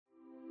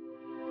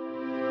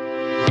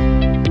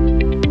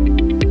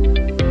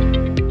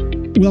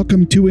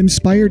Welcome to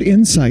Inspired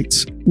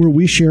Insights, where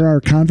we share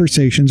our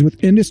conversations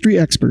with industry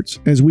experts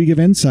as we give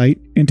insight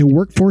into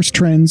workforce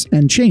trends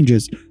and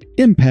changes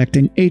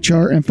impacting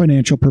HR and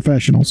financial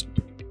professionals.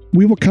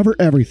 We will cover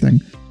everything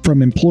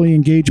from employee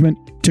engagement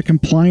to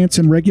compliance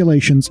and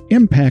regulations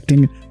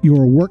impacting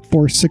your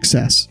workforce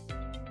success.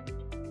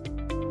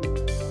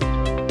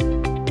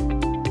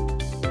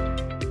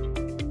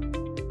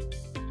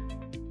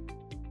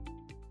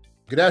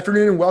 Good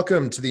afternoon and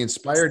welcome to the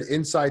Inspired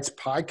Insights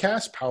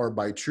podcast powered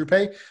by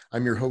TruePay.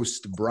 I'm your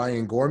host,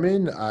 Brian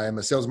Gorman. I'm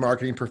a sales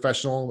marketing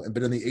professional and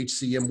been in the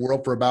HCM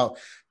world for about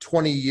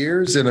 20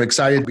 years, and I'm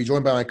excited to be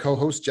joined by my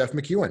co-host, Jeff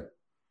McEwen.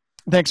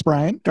 Thanks,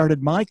 Brian.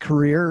 Started my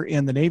career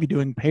in the Navy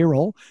doing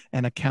payroll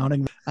and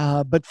accounting.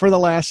 But for the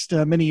last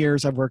many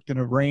years, I've worked in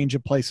a range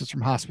of places from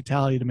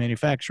hospitality to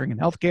manufacturing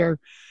and healthcare.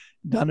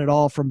 Done it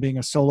all from being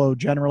a solo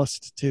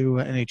generalist to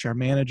an HR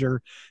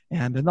manager.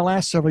 And in the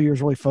last several years,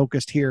 really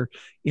focused here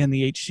in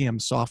the HCM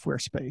software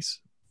space.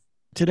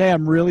 Today,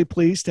 I'm really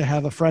pleased to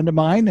have a friend of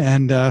mine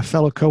and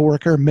fellow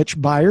coworker,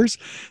 Mitch Byers,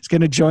 is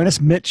going to join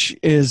us. Mitch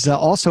is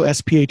also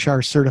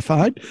SPHR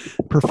certified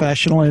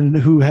professional and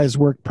who has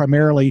worked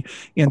primarily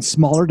in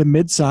smaller to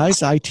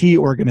mid-size IT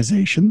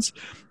organizations,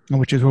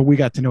 which is where we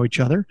got to know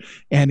each other.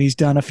 And he's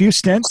done a few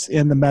stints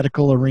in the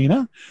medical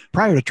arena.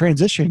 Prior to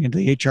transitioning into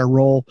the HR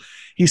role,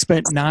 he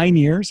spent 9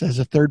 years as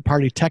a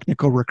third-party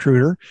technical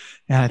recruiter.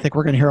 And I think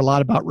we're going to hear a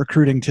lot about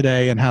recruiting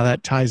today and how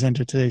that ties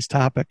into today's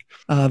topic.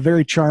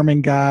 Very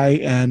charming guy.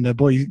 And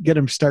boy, you get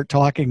him to start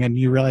talking and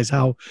you realize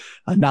how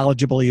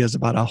knowledgeable he is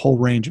about a whole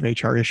range of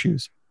HR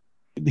issues.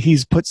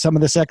 He's put some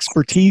of this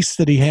expertise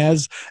that he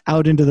has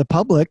out into the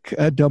public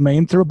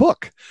domain through a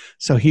book.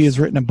 So he has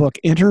written a book,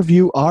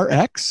 Interview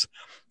RX.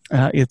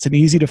 It's an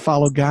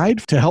easy-to-follow guide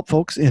to help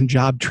folks in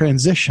job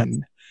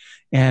transition.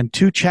 And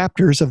 2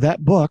 chapters of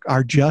that book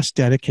are just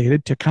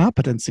dedicated to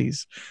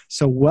competencies.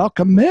 So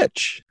welcome,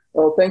 Mitch.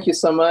 Well, thank you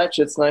so much.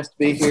 It's nice to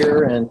be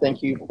here, and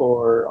thank you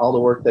for all the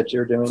work that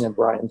you're doing and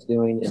Brian's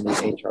doing in the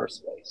HR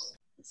space.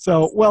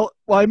 So, well,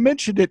 I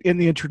mentioned it in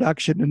the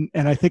introduction,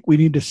 and I think we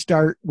need to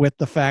start with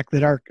the fact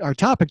that our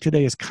topic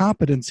today is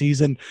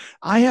competencies. And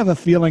I have a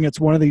feeling it's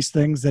one of these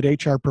things that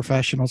HR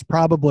professionals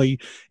probably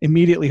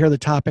immediately hear the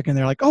topic and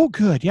they're like, oh,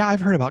 good. Yeah,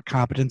 I've heard about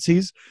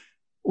competencies.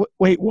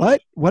 Wait,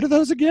 what? What are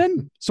those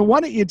again? So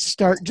why don't you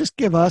start, just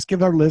give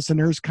our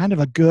listeners kind of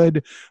a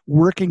good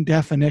working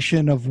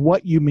definition of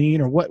what you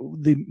mean or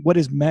what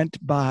is meant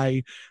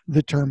by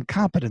the term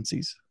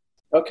competencies.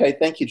 Okay,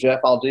 thank you, Jeff.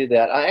 I'll do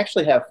that. I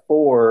actually have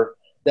 4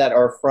 that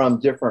are from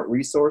different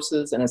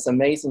resources, and it's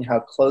amazing how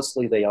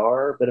closely they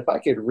are. But if I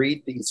could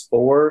read these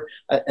 4,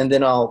 and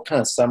then I'll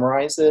kind of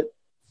summarize it.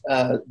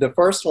 The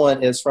first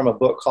one is from a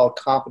book called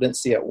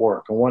Competency at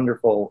Work, a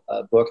wonderful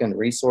book and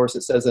resource.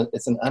 It says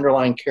it's an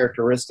underlying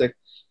characteristic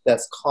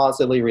that's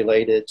causally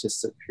related to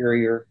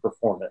superior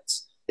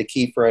performance. The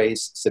key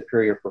phrase,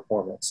 superior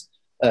performance.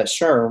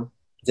 SHRM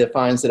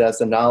defines it as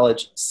the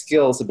knowledge,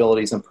 skills,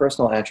 abilities, and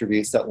personal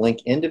attributes that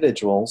link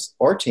individuals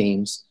or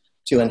teams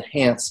to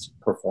enhanced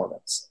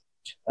performance.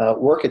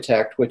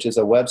 Workitect, which is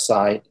a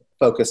website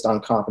focused on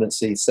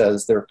competency,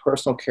 says there are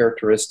personal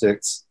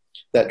characteristics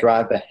that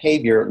drive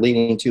behavior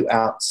leading to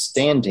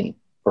outstanding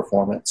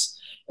performance.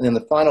 And then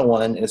the final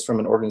one is from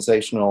an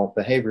organizational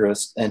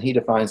behaviorist, and he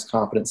defines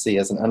competency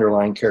as an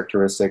underlying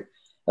characteristic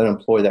of an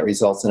employee that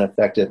results in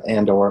effective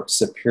and or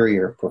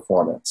superior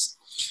performance.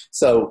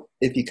 So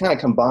if you kind of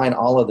combine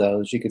all of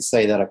those, you could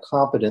say that a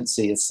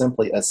competency is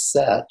simply a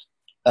set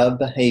of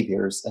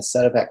behaviors, a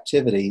set of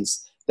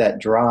activities that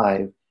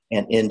drive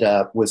and end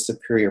up with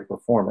superior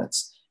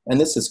performance. And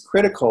this is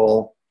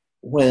critical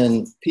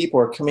when people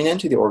are coming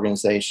into the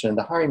organization.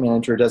 The hiring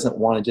manager doesn't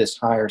want to just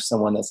hire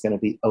someone that's going to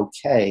be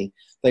okay.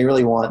 They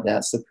really want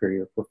that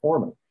superior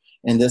performer.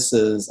 And this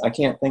is, I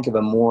can't think of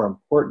a more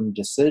important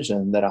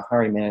decision that a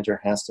hiring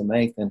manager has to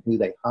make than who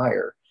they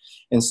hire.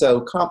 And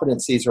so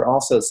competencies are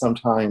also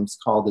sometimes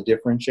called the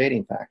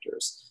differentiating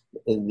factors.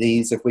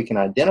 These, if we can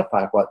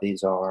identify what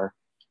these are,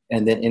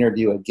 and then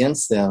interview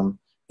against them,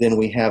 then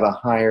we have a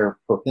higher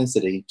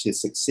propensity to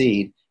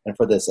succeed and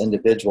for this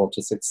individual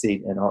to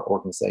succeed in our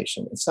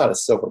organization. It's not a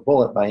silver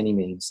bullet by any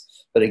means,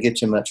 but it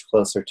gets you much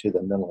closer to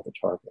the middle of the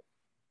target.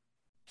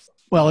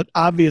 Well, it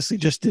obviously,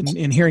 just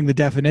in hearing the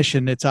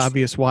definition, it's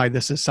obvious why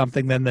this is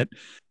something then that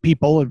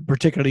people, and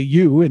particularly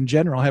you in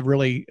general, have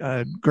really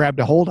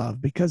grabbed a hold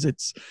of, because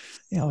it's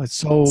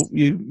so,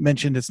 you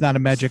mentioned it's not a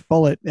magic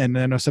bullet. And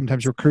I know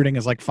sometimes recruiting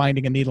is like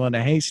finding a needle in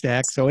a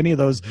haystack. So any of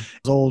those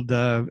old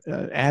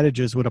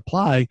adages would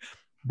apply,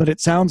 but it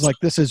sounds like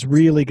this is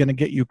really going to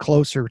get you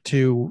closer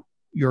to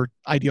your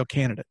ideal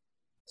candidate.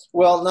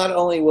 Well, not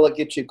only will it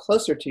get you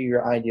closer to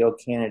your ideal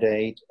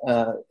candidate,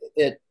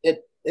 it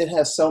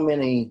has so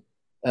many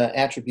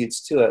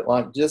attributes to it.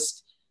 Like,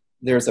 just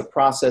there's a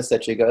process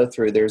that you go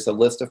through. There's a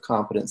list of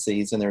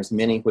competencies, and there's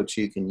many which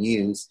you can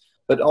use.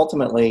 But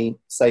ultimately,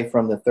 say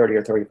from the 30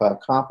 or 35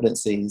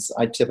 competencies,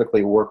 I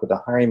typically work with the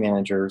hiring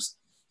managers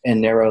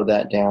and narrow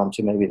that down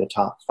to maybe the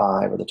top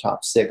 5 or the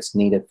top 6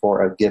 needed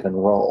for a given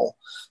role.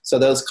 So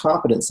those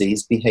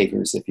competencies,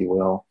 behaviors, if you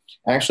will,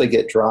 actually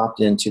get dropped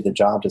into the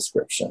job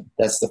description.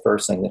 That's the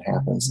first thing that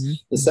happens. Mm-hmm.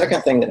 The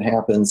second thing that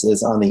happens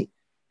is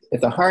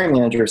if the hiring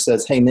manager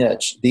says, hey,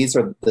 Mitch, these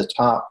are the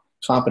top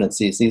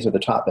competencies, these are the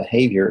top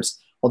behaviors,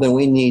 well, then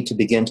we need to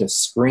begin to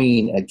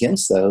screen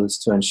against those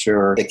to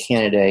ensure the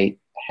candidate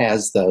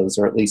has those,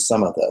 or at least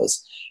some of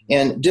those.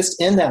 And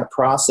just in that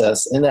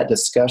process, in that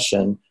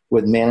discussion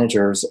with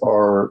managers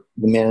or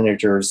the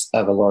managers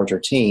of a larger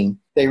team,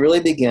 they really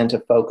begin to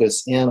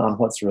focus in on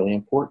what's really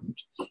important.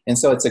 And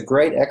so it's a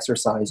great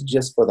exercise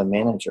just for the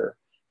manager.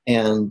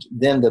 And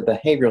then the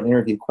behavioral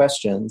interview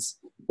questions,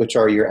 which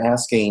are you're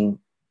asking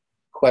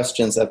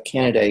questions of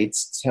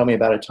candidates, tell me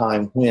about a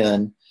time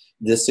when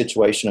this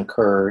situation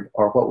occurred,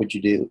 or what would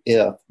you do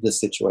if this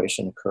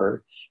situation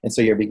occurred? And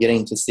so you're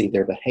beginning to see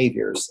their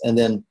behaviors. And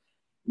then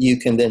you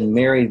can then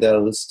marry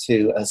those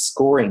to a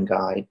scoring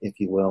guide, if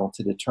you will,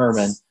 to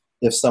determine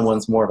if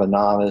someone's more of a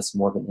novice,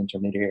 more of an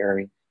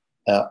intermediary,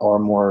 or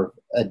more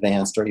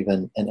advanced, or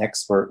even an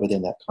expert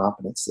within that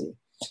competency.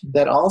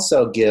 That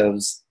also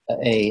gives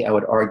I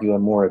would argue, a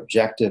more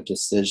objective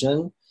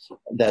decision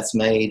that's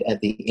made at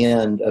the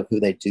end of who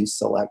they do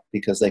select,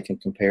 because they can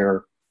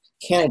compare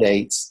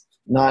candidates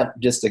not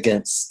just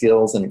against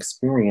skills and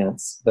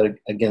experience, but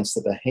against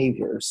the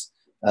behaviors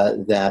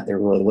that they're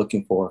really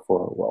looking for a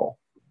role.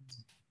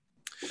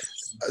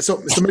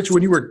 So Mitch,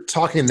 when you were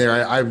talking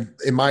there, I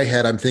in my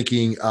head, I'm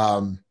thinking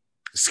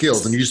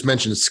skills, and you just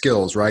mentioned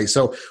skills, right?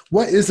 So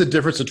what is the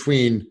difference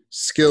between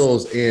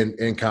skills and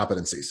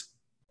competencies?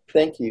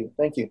 Thank you.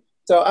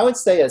 So I would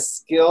say a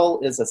skill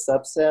is a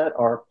subset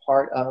or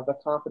part of a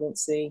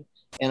competency.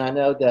 And I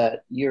know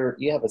that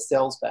you have a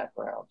sales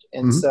background.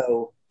 And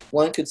so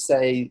one could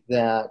say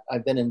that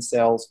I've been in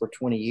sales for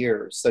 20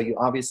 years. So you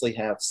obviously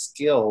have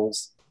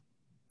skills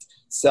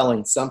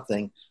selling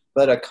something,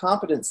 but a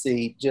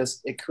competency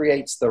it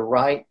creates the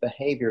right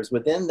behaviors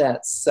within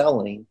that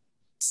selling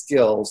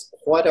skills.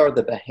 What are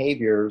the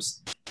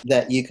behaviors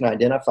that you can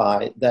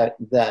identify that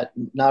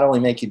not only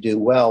make you do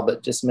well,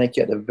 but just make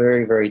you at the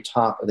very, very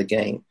top of the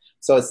game?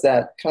 So it's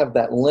that kind of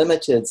that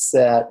limited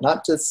set,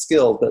 not just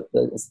skills, but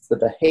it's the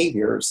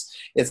behaviors.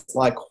 It's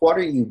like, what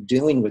are you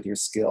doing with your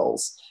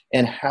skills,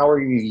 and how are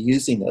you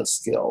using those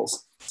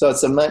skills? So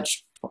it's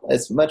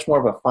much more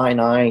of a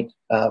finite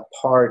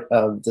part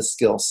of the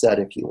skill set,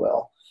 if you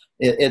will.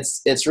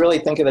 It's really,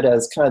 think of it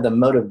as kind of the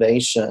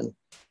motivation.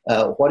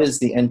 What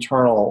is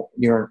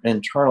your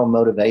internal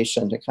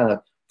motivation to kind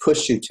of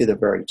push you to the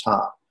very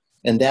top?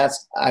 And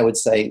that's, I would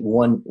say,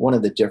 one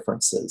of the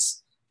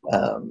differences.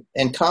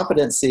 And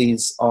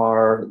competencies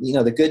are,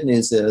 the good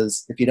news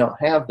is if you don't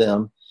have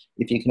them,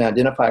 if you can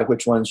identify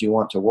which ones you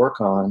want to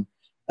work on,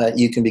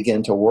 you can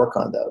begin to work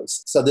on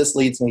those. So this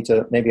leads me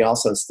to maybe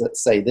also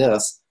say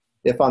this.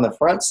 If on the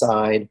front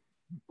side,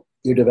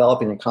 you're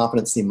developing a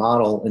competency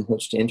model in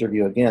which to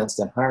interview against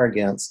and hire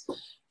against,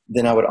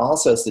 then I would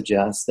also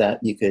suggest that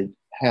you could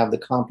have the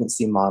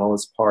competency model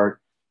as part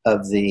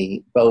of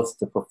both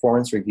the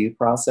performance review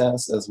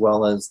process as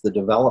well as the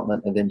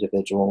development of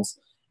individuals,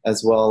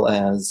 as well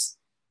as,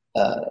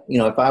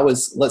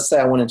 let's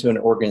say I went into an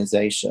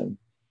organization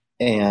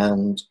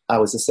and I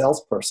was a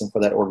salesperson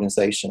for that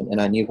organization and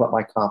I knew what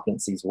my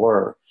competencies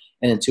were.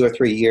 And in 2 or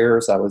 3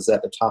 years, I was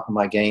at the top of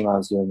my game. I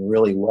was doing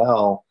really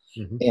well.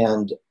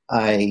 And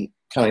I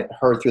kind of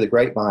heard through the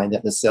grapevine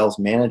that the sales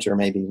manager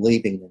may be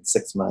leaving in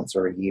 6 months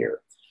or a year.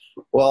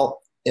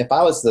 Well, if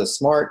I was the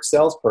smart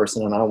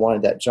salesperson and I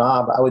wanted that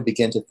job, I would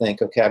begin to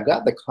think, okay, I've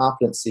got the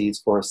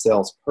competencies for a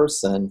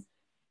salesperson.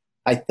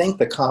 I think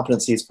the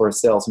competencies for a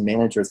sales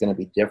manager is going to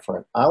be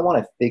different. I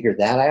want to figure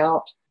that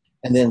out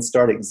and then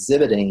start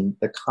exhibiting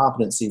the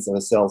competencies of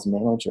a sales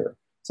manager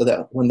so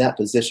that when that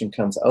position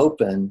comes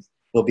open,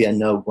 it'll be a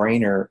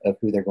no-brainer of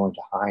who they're going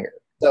to hire.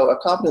 So a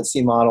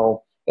competency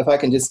model, if I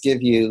can just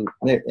give you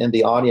in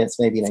the audience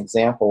maybe an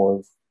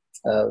example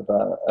of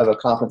a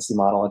competency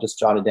model, I just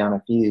jotted down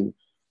a few.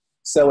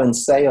 So in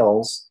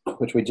sales,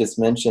 which we just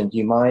mentioned,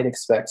 you might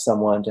expect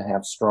someone to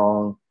have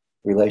strong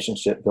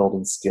relationship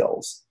building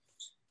skills,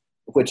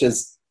 which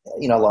is,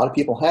 a lot of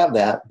people have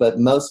that, but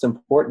most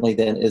importantly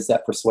then is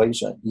that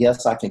persuasion.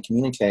 Yes, I can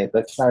communicate,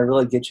 but can I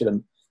really get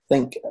you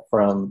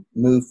to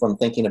move from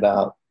thinking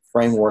about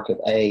framework of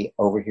A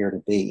over here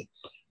to B,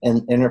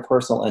 and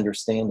interpersonal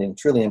understanding,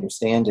 truly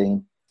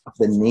understanding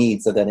the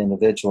needs of that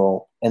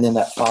individual, and then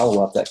that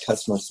follow-up, that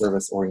customer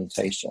service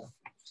orientation.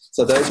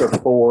 So those are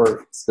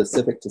 4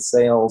 specific to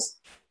sales.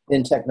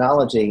 In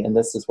technology, and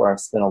this is where I've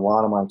spent a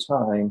lot of my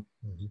time,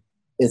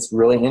 it's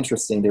really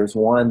interesting. There's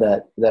one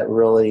that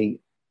really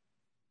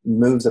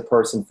moves a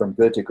person from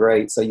good to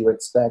great. So you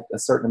expect a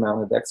certain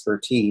amount of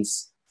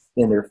expertise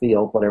in their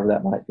field, whatever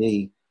that might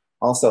be.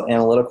 Also,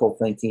 analytical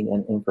thinking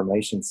and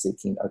information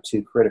seeking are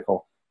 2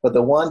 critical. But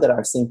the one that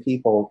I've seen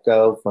people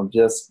go from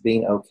just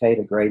being okay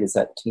to great is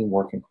that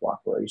teamwork and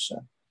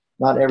cooperation.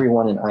 Not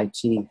everyone in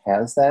IT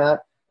has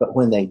that, but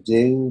when they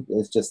do,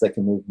 it's just they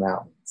can move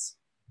mountains.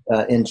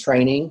 In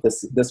training,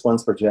 this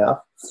one's for Jeff.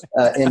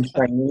 In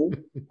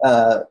training,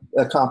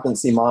 a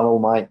competency model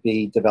might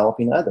be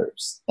developing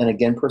others. And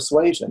again,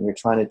 persuasion. You're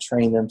trying to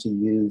train them to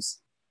use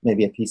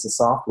maybe a piece of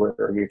software,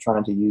 or you're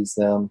trying to use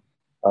them,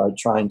 or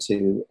trying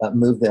to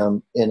move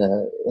them in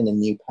a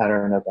new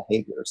pattern of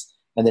behaviors.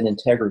 And then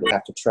integrity, they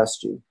have to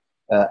trust you,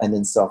 and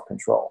then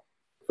self-control.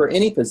 For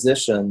any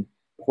position,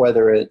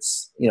 whether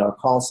it's a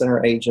call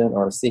center agent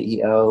or a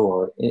CEO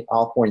or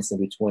all points in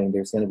between,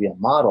 there's going to be a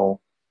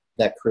model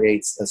that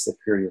creates a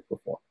superior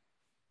performance.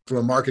 From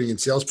a marketing and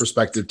sales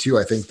perspective too,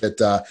 I think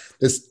that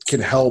this can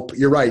help.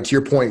 You're right, to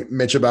your point,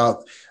 Mitch,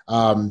 about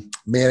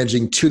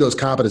managing to those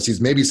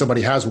competencies. Maybe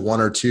somebody has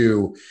one or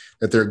two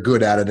that they're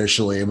good at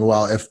initially, and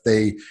if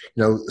they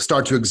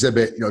start to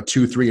exhibit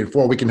 2, 3, and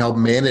 4, we can help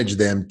manage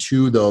them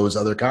to those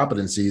other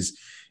competencies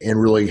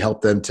and really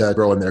help them to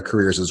grow in their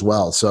careers as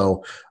well.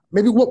 So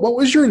maybe what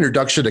was your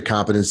introduction to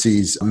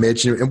competencies,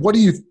 Mitch, and what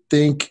do you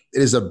think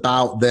it is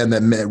about them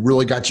that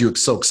really got you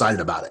so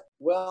excited about it?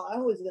 Well, I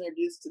was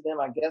introduced to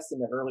them, I guess, in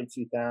the early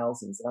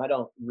 2000s, and I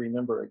don't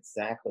remember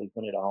exactly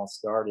when it all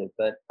started,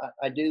 but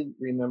I do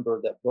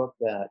remember that book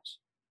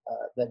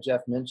that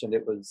Jeff mentioned.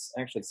 It was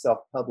actually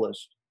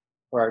self-published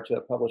prior to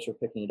a publisher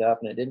picking it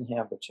up, and it didn't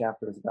have the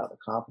chapters about the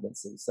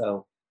competency.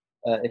 So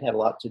it had a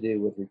lot to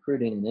do with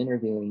recruiting and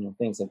interviewing and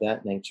things of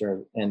that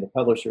nature. And the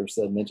publisher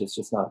said, Mitch, it's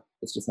just not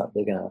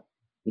big enough.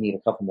 You need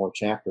a couple more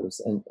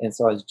chapters. And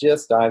so I was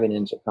just diving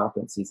into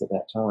competencies at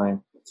that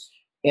time.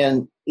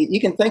 And you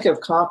can think of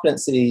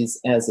competencies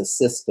as a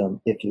system,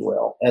 if you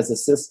will, as a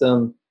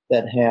system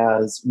that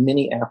has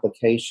many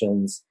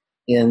applications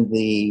in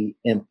the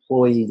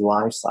employee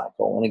life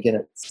cycle. And again,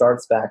 it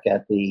starts back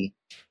at the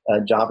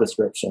job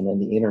description and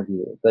the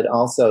interview, but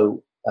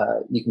also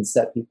you can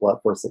set people up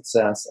for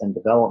success and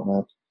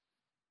development,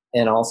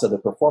 and also the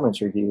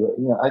performance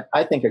review.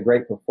 I think a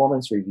great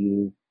performance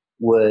review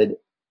would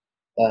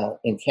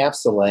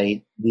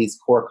encapsulate these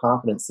core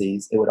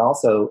competencies. It would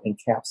also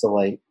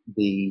encapsulate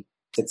the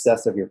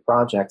success of your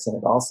projects, and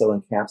it also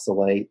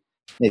encapsulate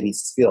maybe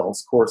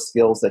core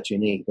skills that you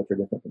need, which are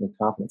different from the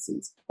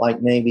competencies.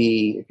 Like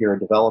maybe if you're a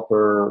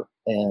developer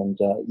and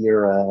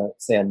you're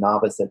say a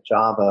novice at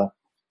Java,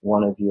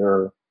 one of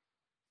your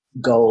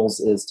goals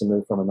is to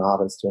move from a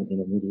novice to an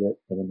intermediate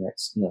in the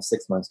next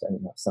 6 months to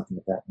something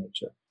of that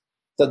nature.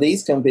 So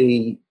these can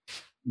be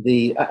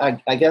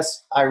I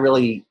guess I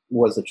really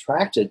was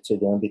attracted to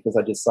them because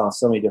I just saw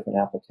so many different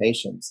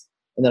applications.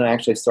 And then I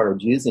actually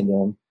started using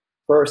them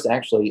first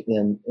actually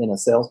in a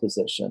sales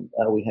position.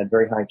 We had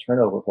very high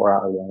turnover where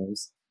I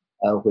was,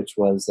 which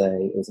was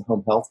it was a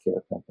home health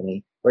care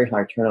company, very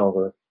high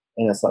turnover.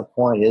 And it's like,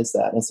 why is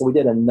that? And so we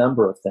did a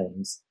number of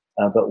things,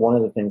 but one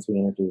of the things we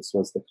introduced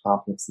was the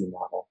competency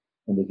model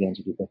and began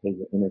to do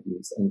behavior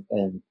interviews.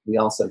 And we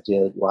also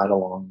did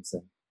ride-alongs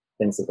and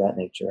things of that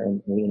nature.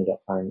 And we ended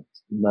up hiring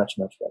much,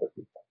 much better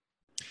people.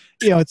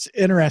 It's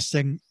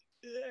interesting.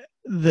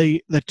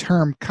 The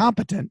term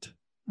competent,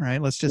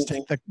 right? Let's just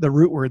take the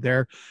root word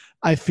there.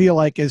 I feel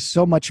like is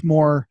so much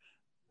more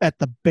at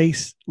the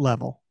base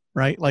level,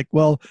 right? Like,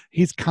 well,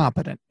 he's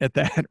competent at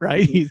that,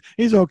 right?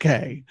 He's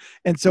okay.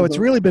 And so it's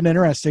really been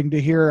interesting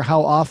to hear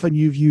how often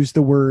you've used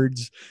the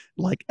words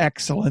like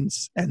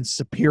excellence and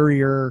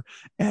superior,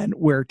 and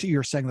where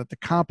you're saying that the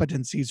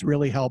competencies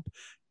really help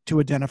to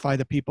identify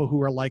the people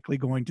who are likely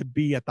going to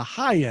be at the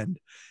high end.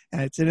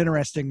 And it's an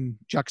interesting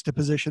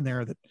juxtaposition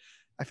there that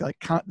I feel like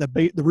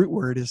the root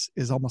word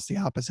is almost the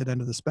opposite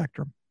end of the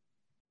spectrum.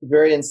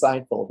 Very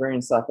insightful, very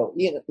insightful.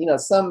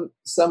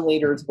 Some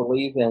leaders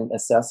believe in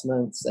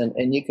assessments, and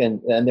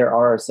there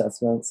are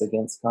assessments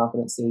against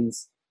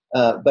competencies.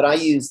 But I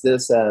use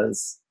this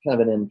as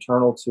kind of an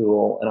internal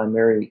tool, and I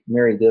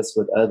marry this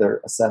with other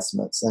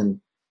assessments.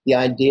 And the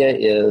idea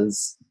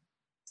is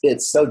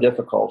it's so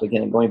difficult.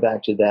 Again, going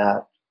back to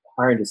that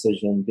hiring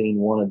decision being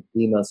one of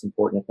the most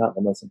important, if not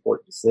the most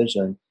important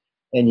decision,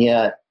 and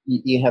yet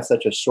you have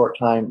such a short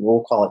time.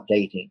 We'll call it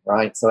dating,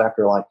 right? So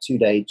after like 2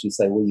 dates, you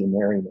say, "Will you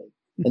marry me?"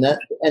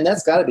 And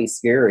that's got to be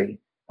scary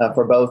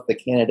for both the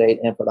candidate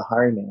and for the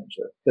hiring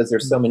manager, because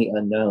there's so many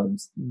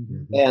unknowns.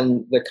 Mm-hmm.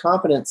 And the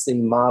competency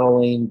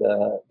modeling,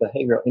 the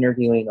behavioral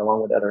interviewing,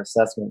 along with other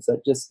assessments,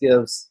 that just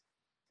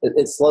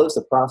it slows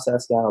the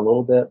process down a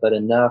little bit, but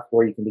enough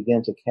where you can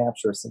begin to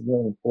capture some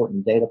really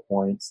important data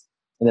points,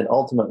 and then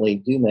ultimately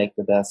do make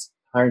the best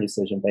hiring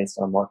decision based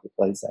on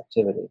marketplace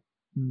activity.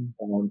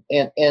 Mm.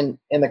 And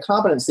the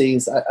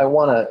competencies, I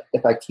want to,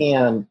 if I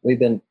can, we've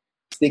been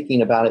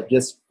speaking about it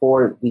just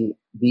for the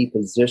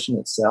position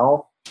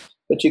itself,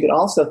 but you could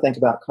also think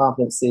about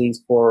competencies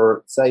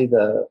for, say,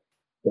 the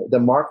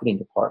marketing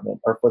department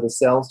or for the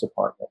sales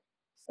department,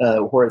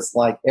 where it's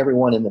like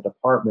everyone in the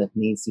department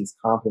needs these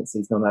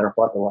competencies no matter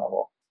what the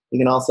level. You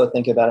can also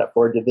think about it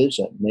for a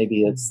division.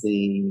 Maybe it's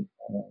the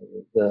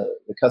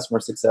customer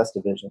success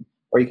division,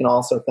 or you can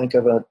also think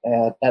of it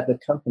at the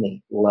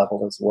company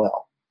level as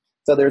well.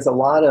 So there's a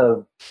lot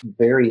of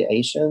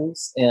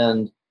variations,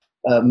 and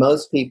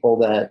most people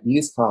that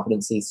use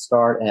competencies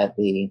start at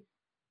the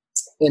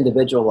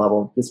individual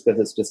level, just because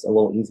it's just a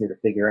little easier to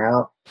figure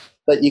out.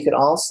 But you could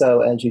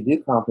also, as you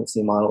do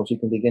competency models, you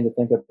can begin to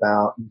think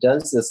about,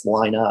 does this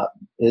line up?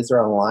 Is there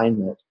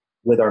alignment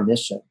with our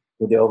mission,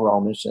 with the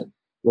overall mission,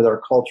 with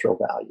our cultural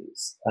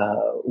values,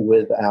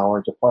 with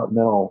our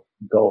departmental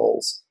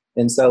goals?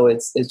 And so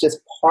it's just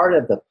part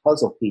of the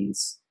puzzle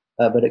piece,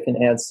 but it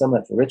can add so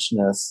much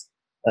richness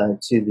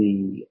to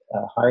the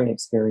hiring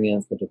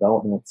experience, the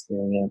development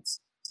experience,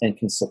 and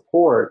can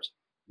support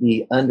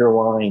the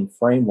underlying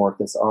framework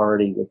that's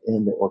already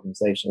within the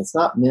organization. It's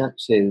not meant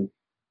to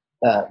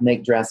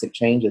make drastic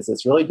changes.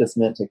 It's really just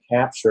meant to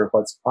capture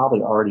what's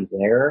probably already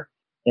there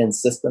and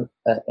system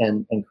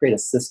and create a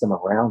system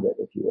around it,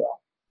 if you will.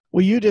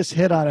 Well, you just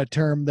hit on a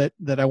term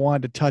that I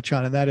wanted to touch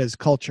on, and that is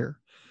culture.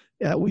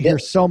 We hear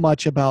so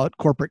much about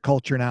corporate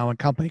culture now and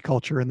company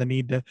culture, and the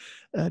need to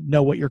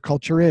know what your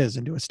culture is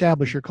and to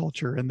establish your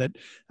culture, and that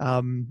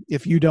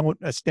if you don't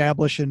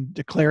establish and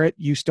declare it,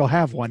 you still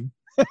have one.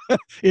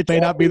 It may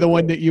not be the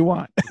one that you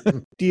want.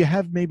 Do you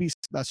have maybe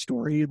a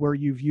story where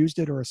you've used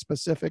it, or a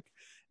specific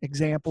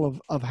example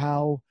of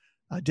how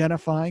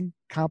identifying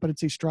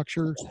competency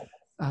structure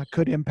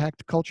could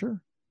impact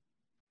culture?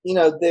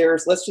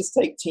 Let's just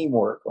take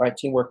teamwork, right?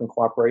 Teamwork and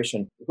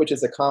cooperation, which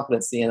is a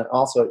competency, and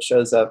also it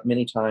shows up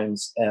many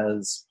times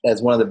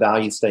as one of the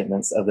value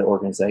statements of the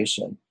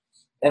organization.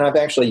 And I've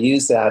actually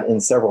used that in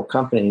several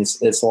companies.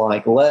 It's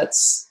like,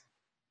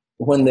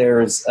 when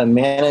there's a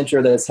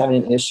manager that's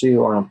having an issue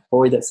or an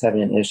employee that's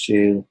having an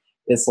issue,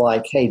 it's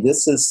like, hey,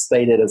 this is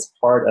stated as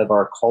part of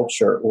our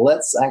culture.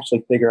 Let's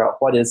actually figure out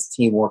what is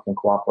teamwork and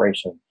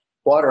cooperation.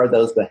 What are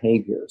those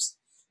behaviors?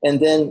 And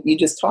then you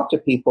just talk to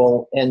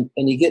people and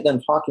you get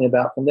them talking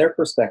about, from their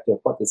perspective,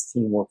 what does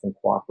teamwork and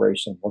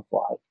cooperation look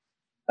like?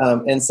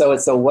 And so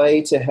it's a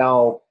way to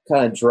help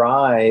kind of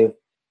drive,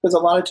 because a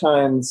lot of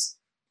times,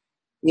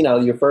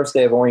 your first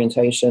day of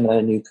orientation at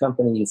a new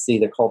company, you see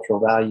the cultural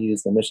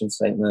values, the mission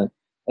statement,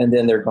 and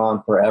then they're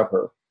gone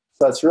forever.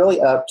 So it's really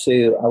up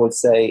to, I would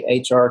say,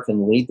 HR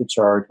can lead the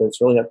charge, but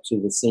it's really up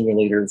to the senior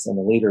leaders and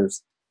the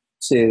leaders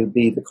to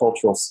be the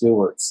cultural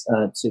stewards,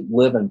 to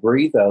live and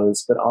breathe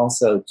those, but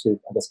also to,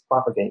 I guess,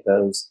 propagate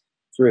those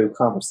through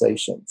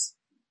conversations.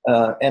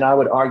 And I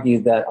would argue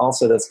that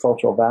also those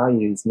cultural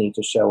values need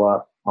to show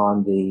up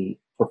on the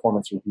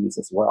performance reviews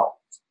as well.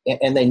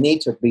 And they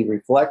need to be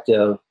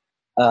reflective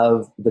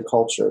of the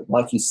culture.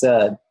 Like you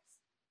said,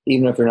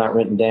 even if they're not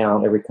written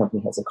down, every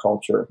company has a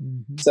culture.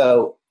 Mm-hmm.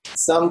 So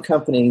some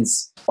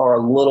companies are a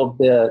little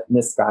bit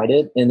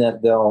misguided in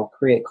that they'll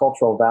create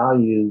cultural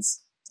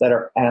values that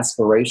are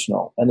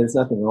aspirational. And there's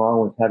nothing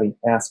wrong with having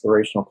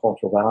aspirational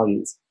cultural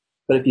values.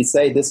 But if you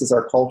say this is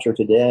our culture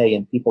today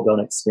and people don't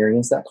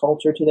experience that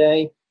culture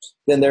today,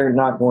 then they're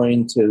not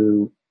going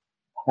to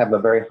have a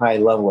very high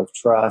level of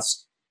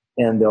trust.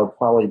 And there'll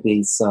probably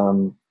be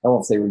some, I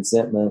won't say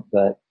resentment,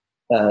 but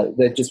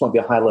there just won't be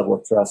a high level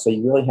of trust. So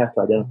you really have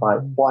to identify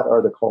what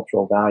are the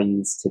cultural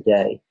values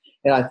today.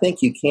 And I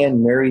think you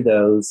can marry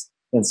those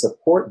and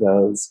support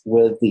those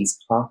with these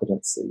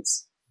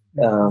competencies.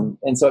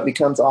 And so it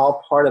becomes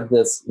all part of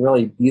this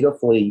really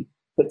beautifully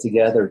put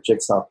together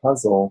jigsaw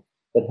puzzle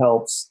that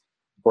helps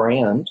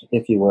brand,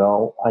 if you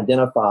will,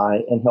 identify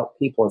and help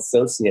people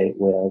associate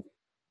with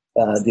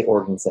the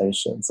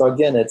organization. So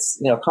again,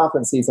 it's,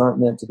 competencies aren't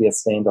meant to be a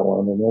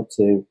standalone. They're meant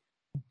to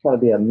kind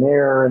of be a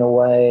mirror in a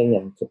way,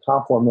 and to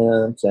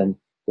complement and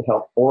to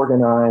help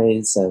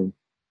organize and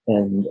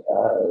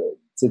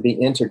to be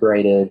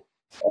integrated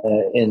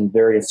in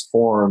various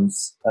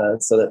forms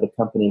so that the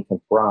company can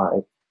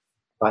thrive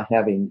by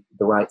having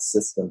the right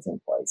systems in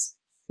place.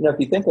 If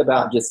you think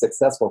about just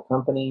successful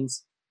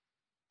companies,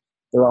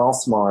 they're all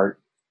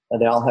smart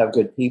and they all have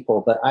good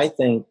people, but I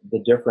think the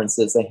difference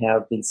is they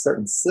have these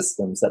certain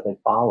systems that they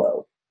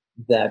follow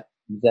that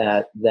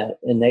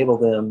enable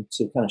them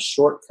to kind of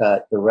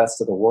shortcut the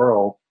rest of the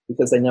world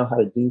because they know how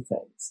to do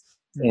things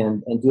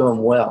and do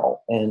them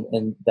well.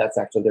 And that's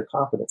actually their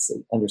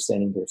competency,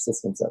 understanding their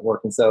systems that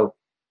work. And so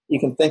you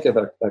can think of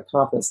a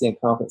competency and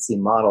competency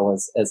model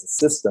as a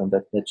system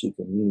that you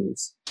can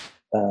use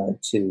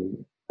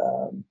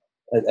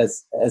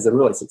as a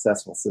really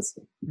successful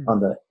system on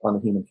the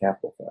human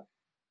capital front.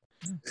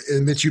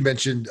 And Mitch, you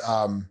mentioned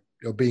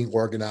being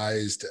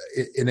organized,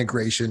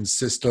 integration,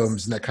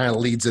 systems, and that kind of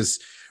leads us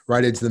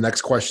right into the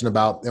next question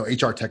about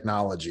HR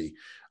technology.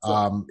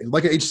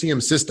 Like an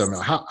HCM system,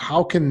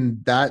 how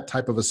can that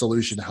type of a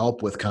solution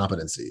help with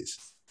competencies?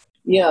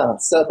 Yeah,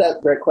 so that's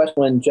a great question.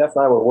 When Jeff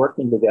and I were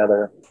working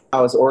together,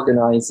 I was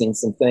organizing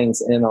some things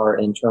in our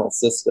internal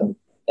system.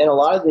 And a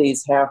lot of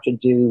these have to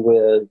do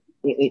with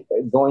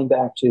going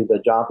back to the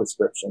job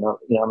description.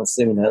 I'm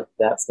assuming that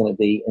that's going to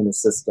be in the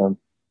system.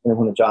 And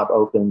when a job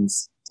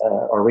opens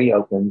or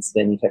reopens,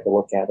 then you take a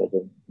look at it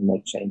and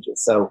make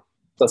changes. So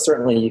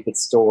certainly you could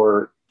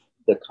store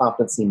the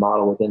competency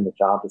model within the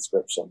job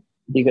description.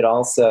 You could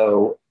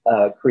also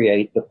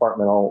create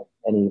departmental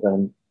and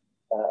even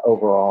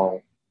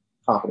overall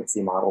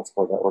competency models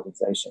for the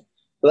organization.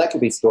 So that could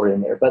be stored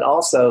in there. But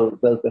also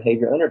those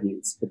behavior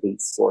interviews could be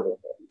stored in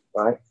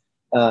there, right?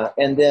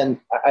 And then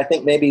I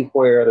think maybe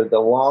where the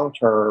long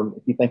term,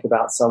 if you think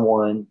about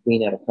someone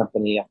being at a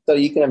company, so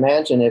you can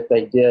imagine if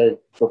they did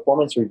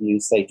performance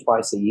reviews, say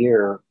twice a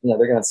year, they're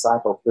going to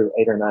cycle through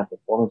 8 or 9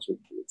 performance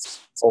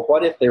reviews. So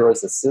what if there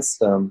was a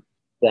system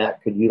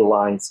that could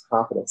utilize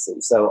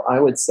competency? So I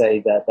would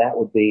say that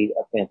would be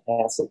a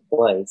fantastic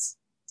place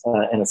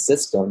and a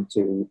system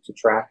to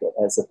track it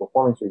as the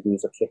performance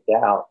reviews are kicked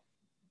out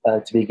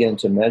to begin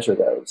to measure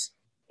those.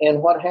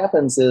 And what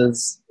happens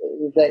is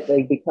that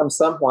they become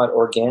somewhat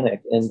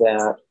organic in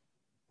that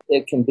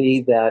it can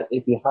be that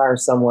if you hire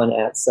someone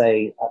at,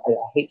 say, I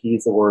hate to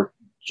use the word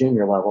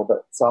junior level,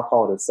 but so I'll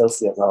call it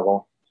associate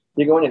level,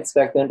 you're going to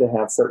expect them to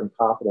have certain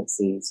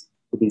competencies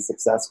to be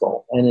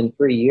successful. And in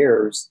 3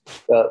 years,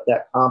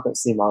 that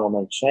competency model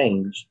may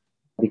change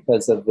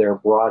because of their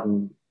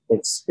broadened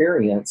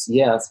experience,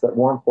 yes, but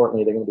more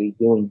importantly, they're going to be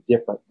doing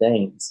different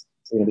things.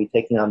 They're going to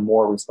be taking on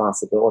more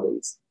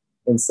responsibilities.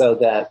 And so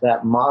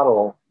that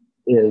model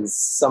is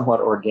somewhat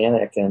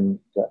organic and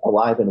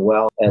alive and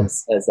well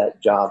as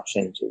that job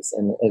changes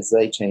and as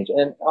they change,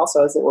 and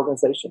also as the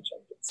organization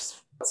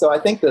changes. So I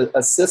think that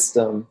a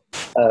system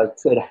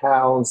could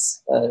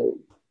house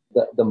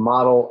the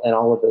model and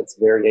all of its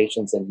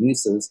variations and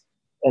uses,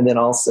 and then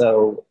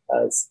also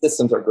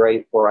systems are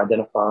great for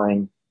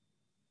identifying,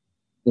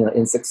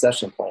 in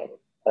succession planning,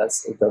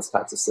 those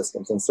types of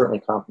systems, and certainly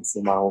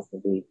competency models can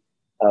be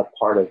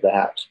part of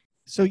that.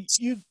 So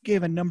you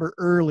gave a number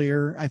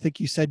earlier. I think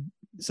you said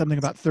something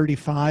about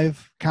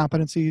 35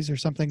 competencies or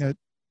something that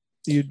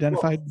you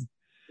identified.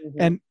 Well,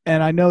 mm-hmm.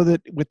 And I know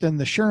that within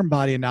the SHRM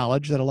body of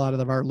knowledge that a lot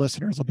of our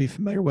listeners will be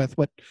familiar with,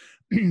 what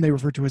they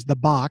refer to as the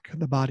BOK,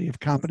 the body of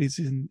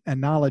competencies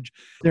and knowledge.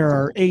 There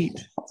are 8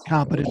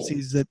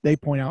 competencies that they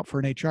point out for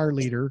an HR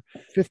leader,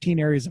 15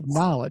 areas of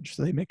knowledge.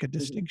 So they make a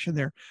distinction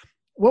there.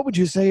 What would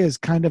you say is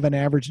kind of an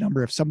average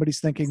number if somebody's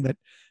thinking that,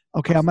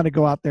 okay, I'm going to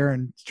go out there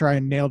and try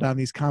and nail down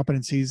these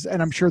competencies,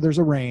 and I'm sure there's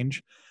a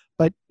range,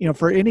 but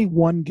for any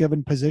one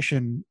given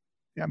position,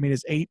 I mean,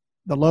 is 8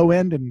 the low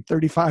end and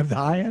 35 the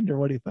high end, or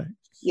what do you think?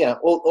 Yeah,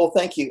 well,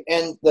 thank you.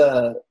 And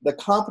the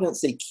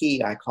competency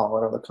key, I call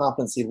it, or the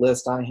competency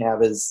list I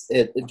have is,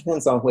 it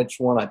depends on which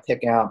one I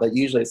pick out, but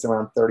usually it's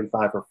around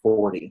 35 or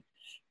 40.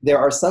 There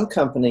are some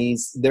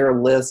companies,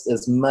 their list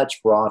is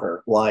much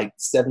broader, like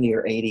 70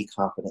 or 80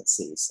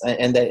 competencies,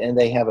 and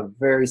they have a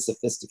very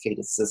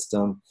sophisticated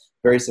system,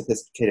 very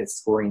sophisticated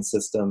scoring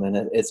system, and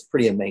it's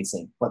pretty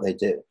amazing what they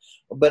do.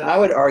 But I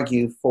would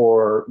argue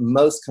for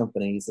most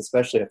companies,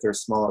 especially if they're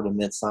smaller to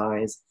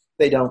mid-size,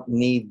 they don't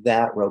need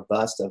that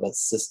robust of a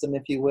system,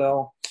 if you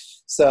will.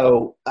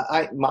 So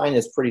mine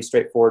is pretty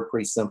straightforward,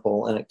 pretty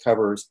simple, and it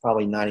covers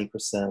probably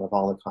 90% of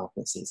all the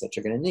competencies that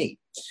you're going to need.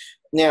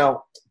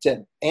 Now,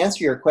 to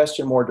answer your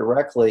question more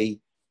directly,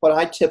 what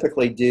I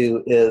typically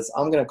do is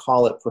I'm going to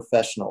call it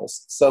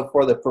professionals. So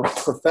for the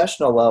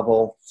professional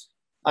level,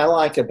 I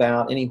like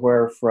about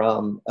anywhere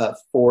from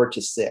 4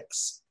 to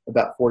 6,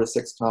 about 4 to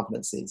 6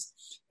 competencies.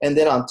 And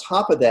then on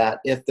top of that,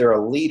 if they're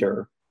a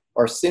leader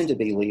or soon to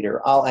be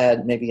leader, I'll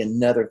add maybe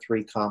another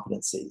 3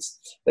 competencies.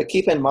 But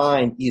keep in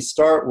mind, you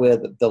start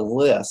with the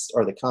list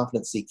or the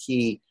competency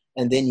key,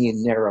 and then you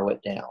narrow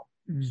it down.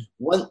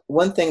 Mm.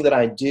 One thing that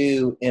I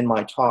do in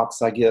my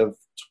talks, I give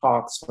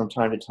talks from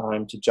time to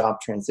time to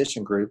job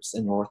transition groups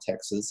in North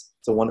Texas.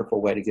 It's a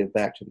wonderful way to give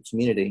back to the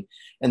community.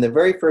 And the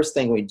very first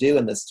thing we do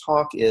in this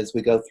talk is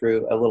we go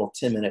through a little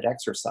 10-minute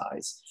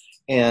exercise.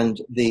 And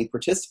the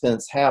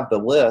participants have the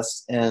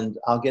list, and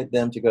I'll get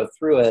them to go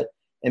through it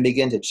and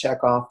begin to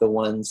check off the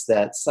ones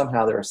that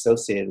somehow they're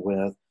associated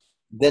with,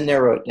 then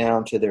narrow it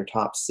down to their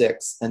top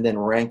 6, and then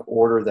rank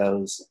order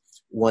those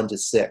 1 to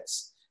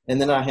 6. And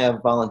then I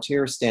have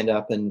volunteers stand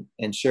up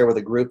and share with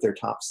a group their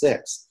top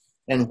 6.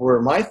 And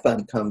where my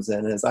fun comes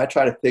in is I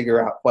try to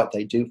figure out what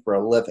they do for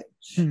a living,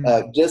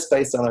 just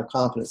based on their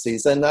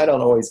competencies. And I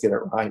don't always get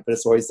it right, but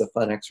it's always a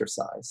fun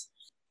exercise.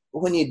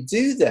 When you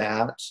do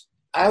that,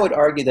 I would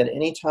argue that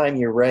anytime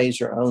you raise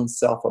your own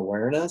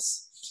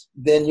self-awareness,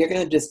 then you're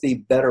going to just be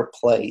better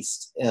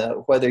placed,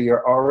 whether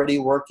you're already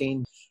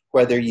working,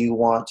 whether you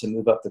want to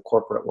move up the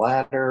corporate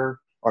ladder,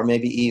 or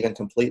maybe even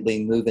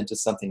completely move into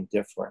something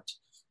different.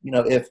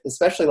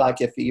 Especially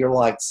like if you're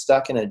like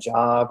stuck in a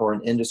job or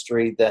an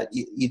industry that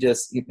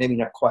you maybe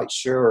not quite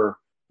sure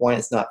why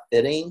it's not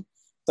fitting,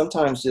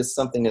 sometimes just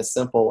something as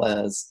simple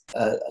as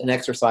an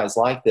exercise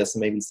like this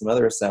and maybe some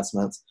other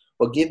assessments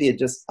will give you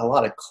just a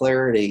lot of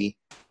clarity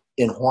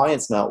in why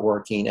it's not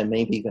working and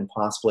maybe even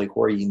possibly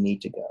where you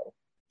need to go.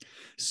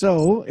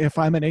 So if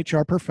I'm an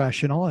HR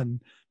professional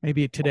and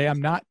maybe today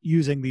I'm not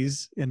using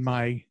these in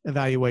my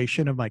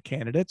evaluation of my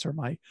candidates or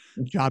my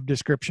job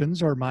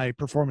descriptions or my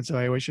performance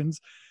evaluations,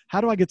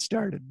 how do I get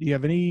started? Do you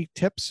have any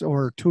tips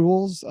or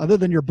tools other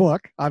than your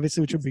book,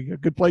 obviously, which would be a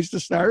good place to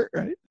start,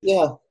 right?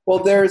 Yeah. Well,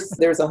 there's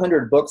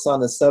 100 books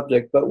on the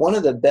subject, but one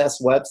of the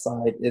best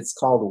websites, it's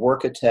called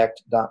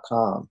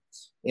workitect.com.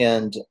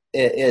 And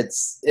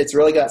it's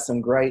really got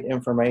some great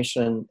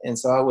information. And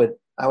so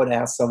I would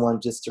ask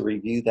someone just to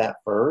review that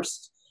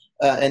first.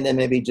 And then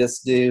maybe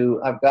just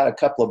I've got a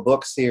couple of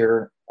books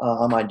here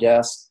on my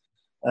desk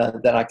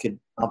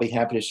I'll be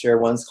happy to share.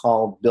 One's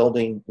called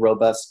Building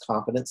Robust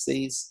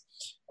Competencies,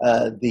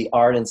 the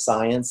art and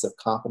science of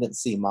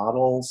competency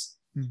models,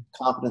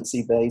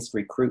 competency-based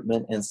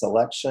recruitment and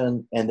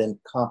selection, and then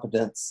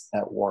competence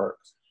at work.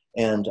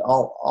 And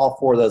all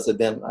four of those have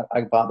been,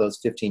 I bought those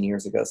 15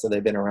 years ago, so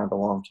they've been around a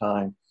long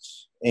time.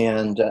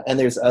 And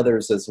there's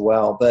others as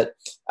well. But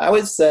I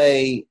would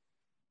say,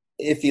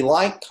 if you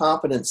like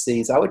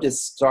competencies, I would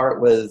just start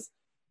with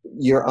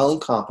your own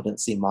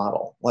competency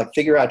model. Like,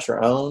 figure out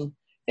your own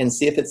and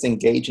see if it's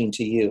engaging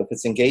to you. If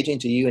it's engaging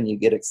to you and you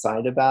get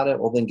excited about it,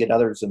 well, then get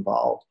others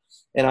involved.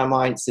 And I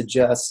might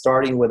suggest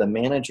starting with a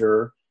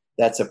manager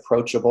that's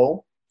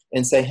approachable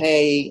and say,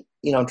 hey,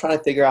 I'm trying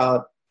to figure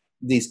out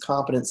these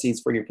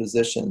competencies for your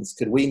positions.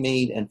 Could we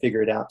meet and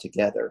figure it out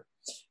together?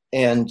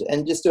 And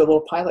just do a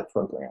little pilot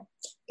program.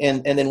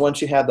 And then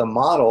once you have the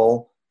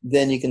model,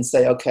 then you can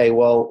say, okay,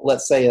 well,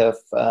 let's say if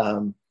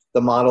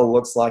the model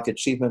looks like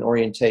achievement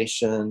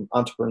orientation,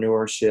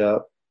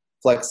 entrepreneurship,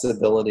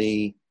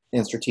 flexibility,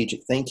 and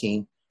strategic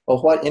thinking,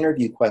 well, what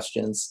interview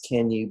questions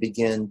can you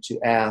begin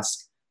to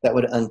ask that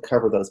would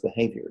uncover those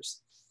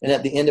behaviors? And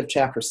at the end of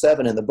chapter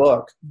 7 in the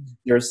book,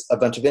 there's a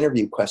bunch of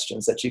interview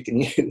questions that you can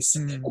use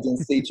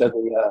against each of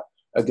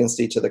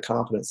the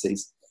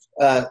competencies.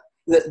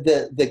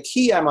 The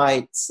key, I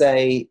might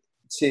say,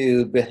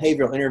 to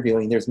behavioral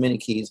interviewing, there's many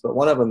keys, but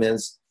one of them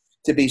is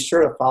to be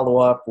sure to follow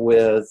up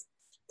with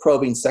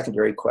probing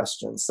secondary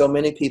questions. So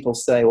many people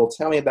say, well,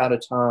 tell me about a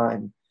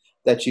time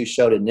that you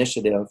showed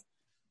initiative.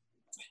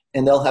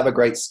 And they'll have a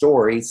great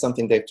story,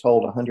 something they've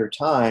told 100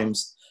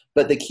 times.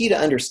 But the key to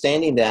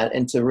understanding that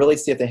and to really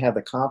see if they have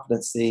the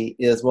competency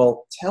is,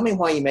 well, tell me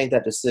why you made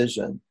that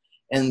decision.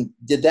 And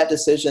did that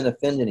decision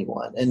offend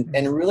anyone?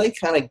 And really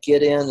kind of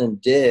get in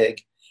and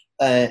dig.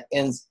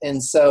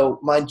 And so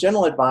my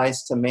general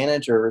advice to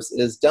managers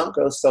is, don't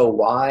go so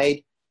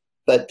wide,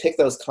 but pick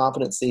those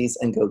competencies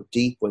and go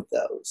deep with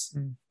those.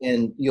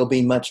 And you'll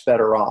be much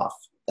better off.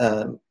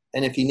 And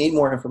if you need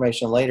more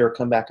information later,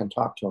 come back and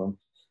talk to them.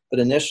 But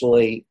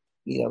initially,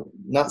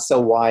 not so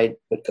wide,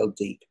 but go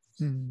deep.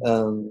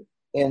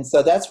 And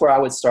so that's where I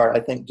would start. I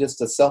think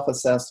just a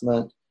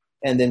self-assessment,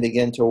 and then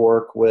begin to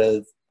work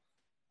with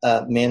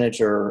a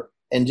manager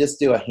and just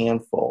do a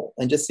handful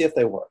and just see if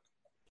they work.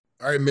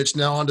 All right, Mitch,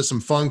 now on to some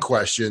fun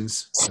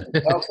questions.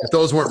 Okay.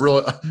 Those weren't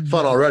real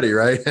fun already,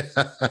 right?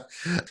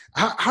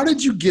 How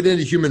did you get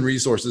into human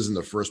resources in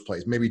the first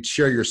place? Maybe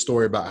share your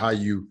story about how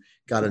you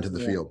got into the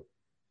field.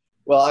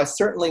 Well, I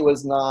certainly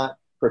was not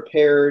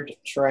prepared,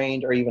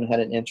 trained, or even had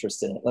an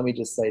interest in it. Let me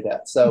just say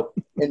that. So,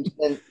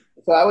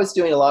 so I was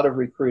doing a lot of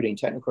recruiting,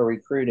 technical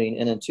recruiting.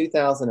 And in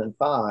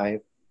 2005,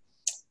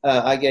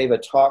 I gave a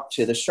talk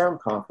to the SHRM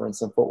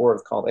conference in Fort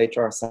Worth called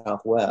HR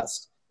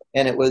Southwest.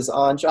 And it was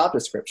on job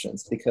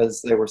descriptions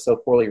because they were so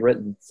poorly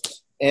written.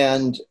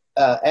 And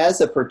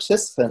as a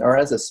participant or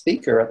as a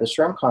speaker at the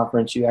SHRM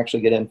conference, you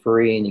actually get in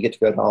free and you get to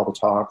go to all the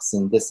talks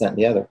and this, that, and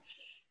the other.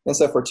 And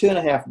so for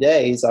 2.5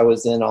 days, I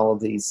was in all of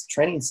these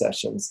training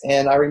sessions.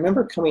 And I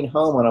remember coming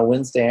home on a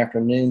Wednesday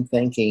afternoon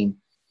thinking,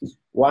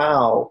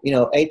 wow,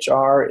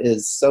 HR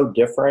is so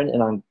different,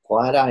 and I'm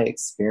glad I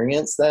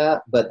experienced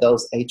that. But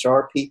those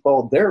HR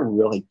people, they're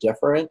really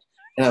different.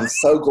 And I'm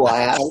so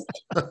glad.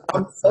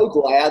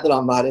 That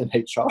I'm not in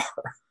HR.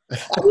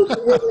 I was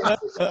really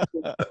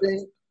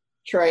interesting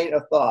train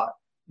of thought.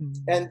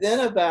 And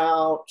then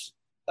about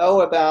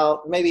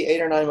maybe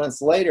 8 or 9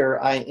 months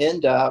later, I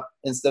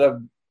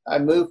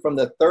moved from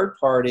the third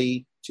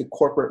party to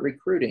corporate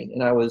recruiting.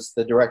 And I was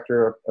the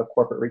director of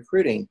corporate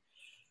recruiting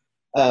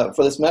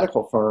for this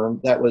medical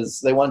firm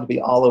they wanted to be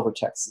all over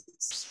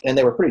Texas. And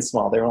they were pretty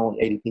small. They were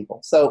only 80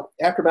 people. So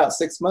after about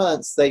 6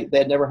 months, they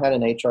had never had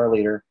an HR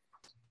leader.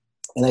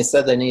 And they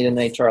said they need an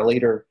HR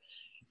leader.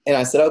 And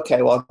I said,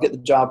 okay, well, I'll get the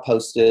job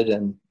posted.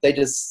 And they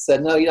just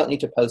said, no, you don't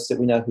need to post it.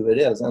 We know who it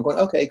is. And I'm going,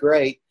 okay,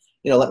 great.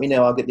 Let me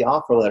know. I'll get the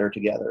offer letter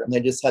together. And they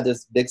just had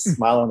this big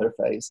smile on their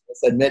face. They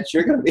said, Mitch,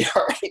 you're going to be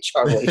our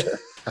HR leader.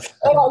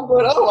 And I'm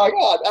going, oh my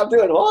God, I'm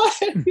doing what?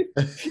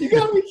 You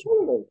got to be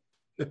kidding me.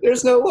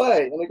 There's no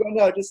way. And they go,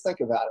 no, just think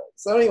about it.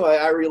 So anyway,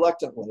 I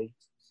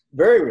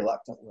very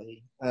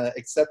reluctantly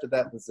accepted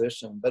that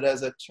position. But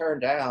as it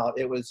turned out,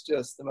 it was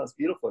just the most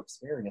beautiful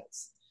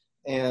experience.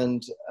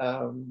 And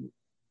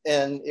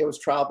it was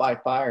trial by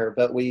fire,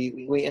 but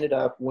we ended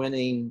up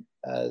winning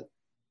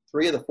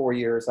 3 of the 4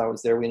 years I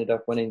was there. We ended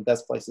up winning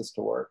Best Places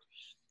to Work,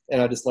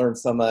 and I just learned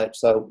so much.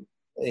 So,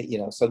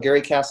 so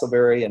Gary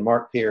Castleberry and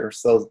Mark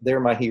Pierce, so they're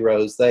my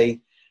heroes.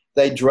 They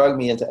drug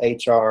me into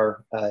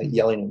HR,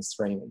 yelling and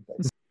screaming.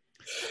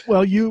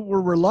 Well, you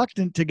were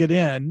reluctant to get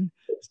in,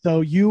 so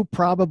you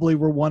probably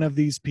were one of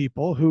these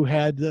people who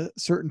had a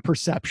certain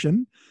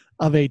perception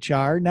of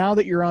HR. Now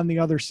that you're on the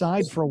other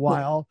side for a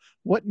while,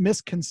 what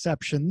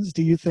misconceptions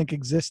do you think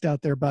exist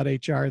out there about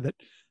HR that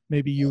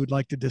maybe you would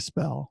like to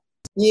dispel?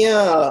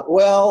 Yeah,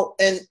 well,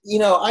 and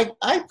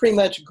I pretty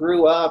much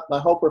grew up, my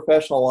whole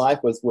professional life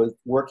was with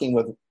working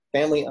with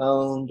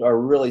family-owned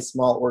or really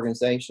small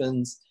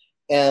organizations.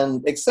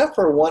 And except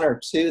for 1 or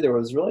 2, there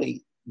was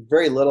really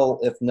very little,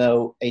 if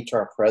no,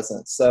 HR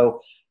presence.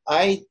 So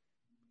I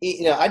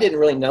I didn't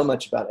really know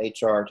much about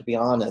HR, to be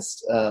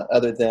honest,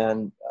 other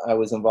than I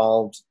was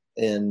involved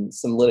in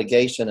some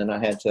litigation, and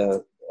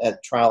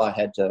at trial, I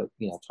had to,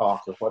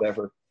 talk or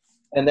whatever.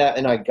 And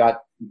I got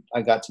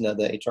to know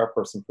the HR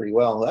person pretty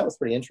well. That was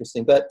pretty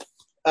interesting. But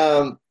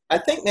I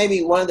think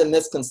maybe one of the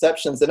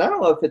misconceptions, and I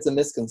don't know if it's a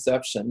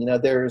misconception,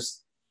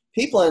 there's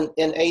people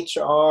in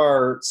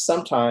HR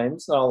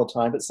sometimes, not all the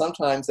time, but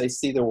sometimes they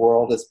see the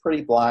world as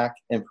pretty black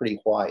and pretty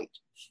white.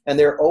 And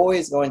they're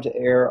always going to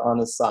err on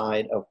the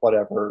side of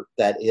whatever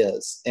that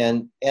is.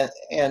 And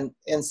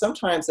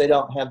sometimes they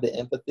don't have the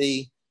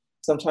empathy.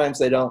 Sometimes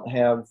they don't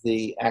have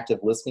the active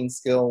listening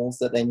skills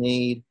that they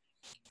need.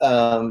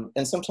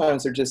 And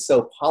sometimes they're just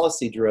so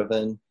policy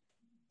driven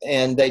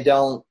and they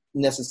don't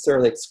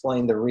necessarily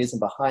explain the reason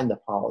behind the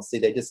policy.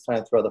 They just kind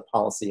of throw the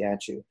policy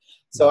at you.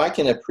 So I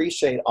can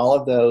appreciate all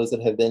of those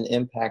that have been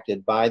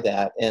impacted by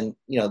that. And,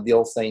 the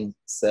old saying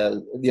is,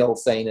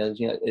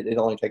 it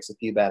only takes a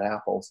few bad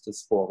apples to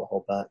spoil the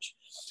whole bunch.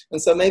 And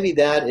so maybe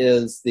that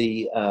is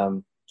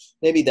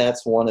maybe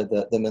that's one of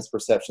the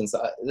misperceptions.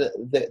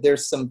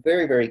 There's some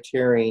very, very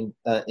caring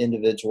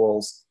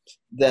individuals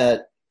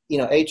that,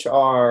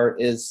 HR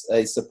is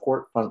a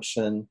support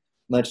function,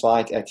 much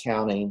like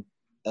accounting,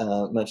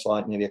 much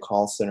like maybe a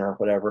call center or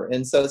whatever.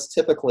 And so it's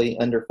typically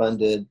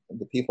underfunded.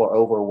 The people are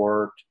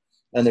overworked,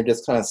 and they're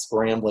just kind of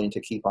scrambling to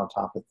keep on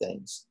top of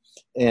things.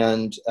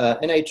 And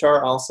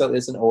HR also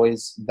isn't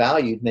always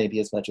valued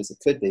maybe as much as it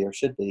could be or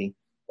should be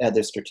at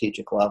the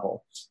strategic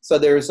level. So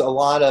there's a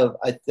lot of,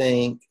 I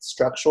think,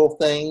 structural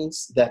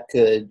things that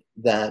the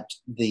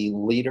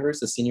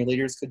senior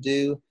leaders could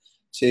do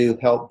to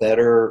help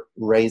better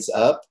raise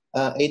up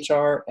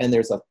HR. And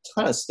there's a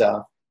ton of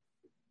stuff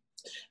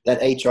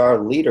that HR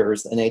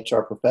leaders and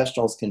HR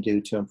professionals can do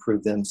to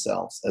improve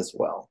themselves as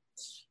well.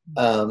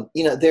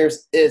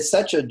 It's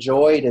such a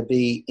joy to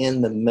be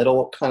in the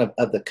middle kind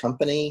of the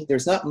company.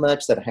 There's not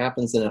much that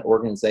happens in an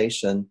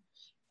organization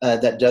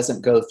that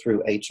doesn't go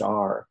through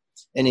HR.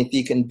 And if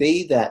you can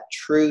be that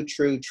true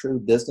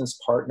business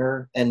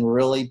partner and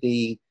really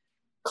be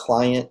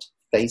client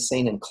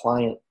facing and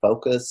client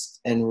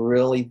focused and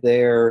really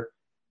there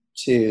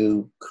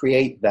to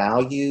create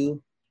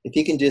value, if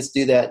you can just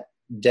do that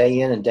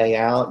day in and day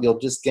out, you'll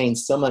just gain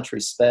so much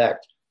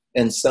respect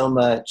and so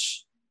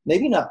much,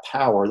 maybe not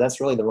power,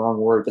 that's really the wrong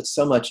word, but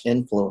so much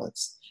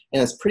influence.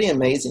 And it's pretty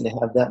amazing to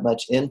have that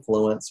much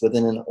influence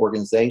within an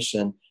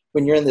organization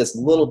when you're in this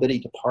little bitty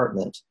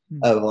department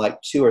of like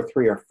 2 or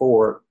 3 or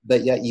 4,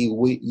 but yet you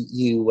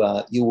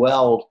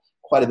weld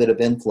quite a bit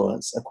of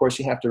influence. Of course,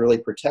 you have to really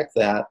protect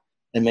that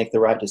and make the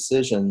right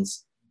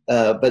decisions,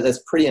 but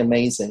that's pretty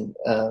amazing.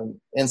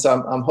 And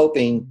so I'm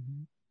hoping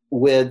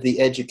with the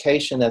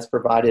education that's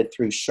provided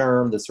through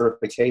SHRM, the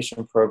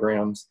certification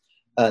programs,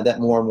 that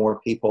more and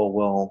more people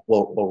will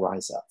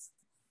rise up.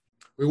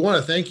 We want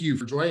to thank you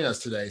for joining us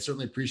today.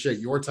 Certainly appreciate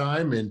your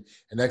time and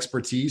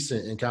expertise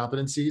and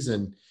competencies,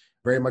 and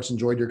very much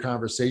enjoyed your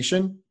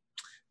conversation.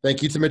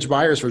 Thank you to Mitch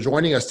Byers for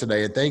joining us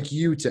today. And thank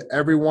you to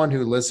everyone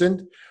who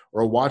listened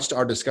or watched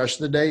our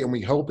discussion today. And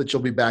we hope that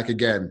you'll be back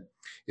again.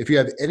 If you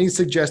have any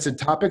suggested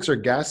topics or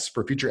guests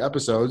for future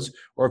episodes,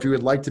 or if you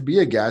would like to be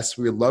a guest,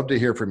 we would love to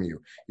hear from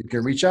you. You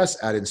can reach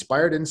us at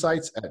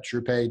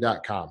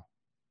inspiredinsights@truepay.com.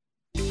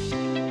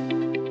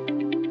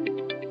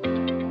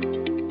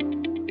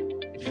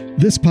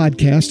 This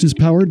podcast is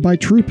powered by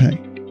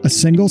TruePay, a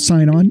single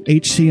sign-on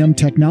HCM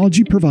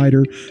technology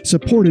provider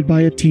supported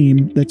by a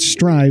team that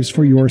strives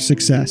for your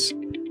success.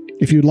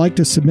 If you'd like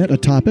to submit a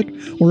topic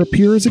or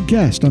appear as a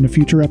guest on a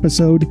future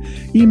episode,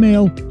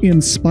 email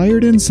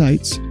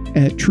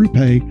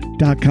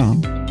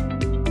inspiredinsights@truepay.com.